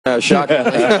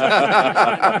Shockingly.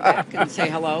 Back and say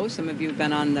hello. Some of you have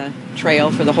been on the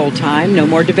trail for the whole time. No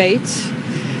more debates.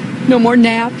 No more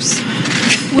naps.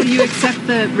 Will you accept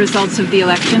the results of the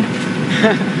election?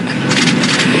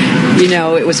 You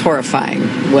know, it was horrifying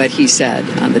what he said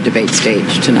on the debate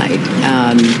stage tonight.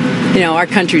 Our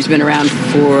country's been around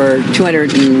for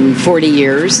 240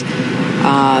 years. We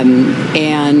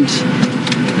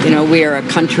are a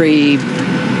country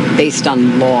based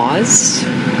on laws.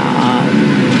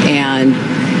 And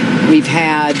we've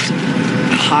had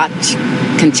hot,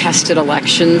 contested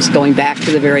elections going back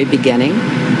to the very beginning.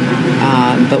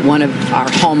 But one of our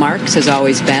hallmarks has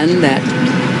always been that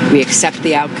we accept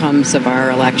the outcomes of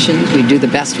our elections. We do the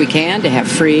best we can to have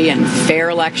free and fair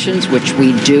elections, which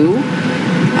we do.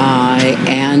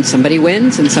 And somebody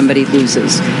wins and somebody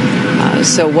loses.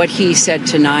 So what he said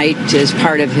tonight is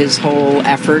part of his whole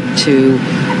effort to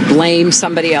blame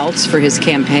somebody else for his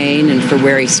campaign and for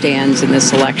where he stands in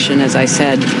this election. As I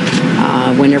said,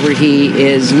 whenever he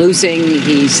is losing,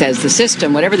 he says the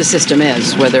system, whatever the system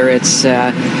is, whether it's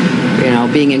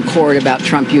being in court about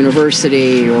Trump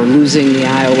University or losing the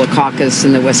Iowa caucus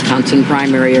in the Wisconsin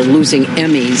primary or losing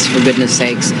Emmys, for goodness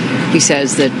sakes, he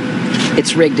says that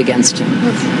it's rigged against him.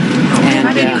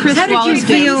 How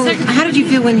did you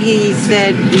feel when he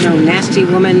said, nasty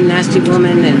woman,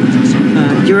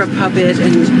 and you're a puppet,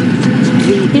 and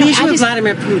the issue of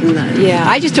Vladimir Putin? Yeah,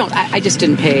 I just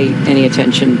didn't pay any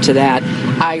attention to that.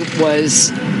 I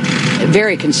was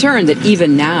very concerned that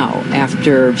even now,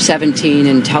 after 17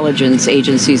 intelligence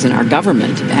agencies in our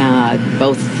government,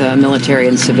 both military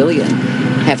and civilian,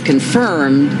 have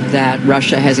confirmed that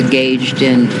Russia has engaged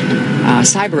in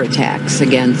cyber attacks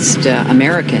against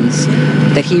Americans,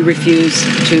 that he refused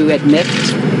to admit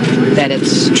that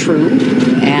it's true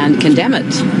and condemn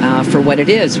it for what it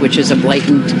is, which is a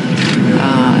blatant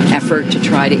effort to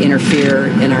try to interfere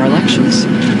in our elections.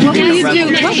 What will you do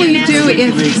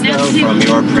if... From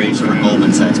your praise for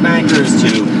Goldman Sachs bankers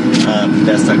to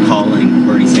Vesta calling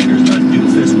Bernie Sanders a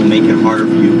doofus will make it harder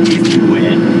for you, if you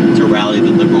win, to rally the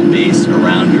liberal base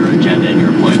around your agenda and your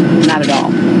appointment? Not at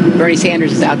all. Bernie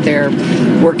Sanders is out there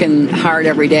working hard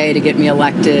every day to get me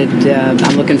elected.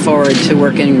 I'm looking forward to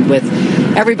working with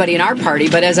everybody in our party.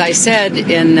 But as I said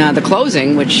in the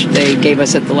closing, which they gave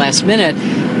us at the last minute,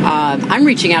 I'm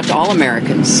reaching out to all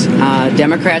Americans,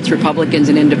 Democrats, Republicans,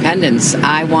 and independents.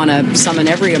 I want to summon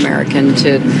every American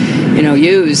to,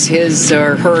 use his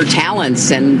or her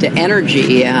talents and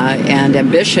energy and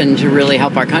ambition to really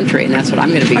help our country, and that's what I'm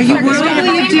going to be focused on. What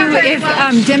will you do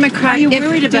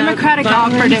if Democratic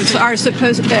operatives are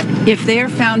supposed to, if they are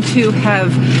found to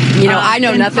have... I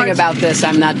know nothing about this.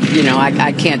 I'm not,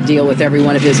 I can't deal with every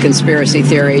one of his conspiracy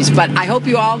theories, but I hope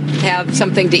you all have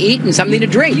something to eat and something to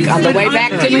drink on the way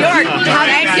back to New York.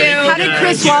 How did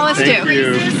Chris Wallace do?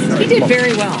 He did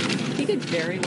very well. He did very well.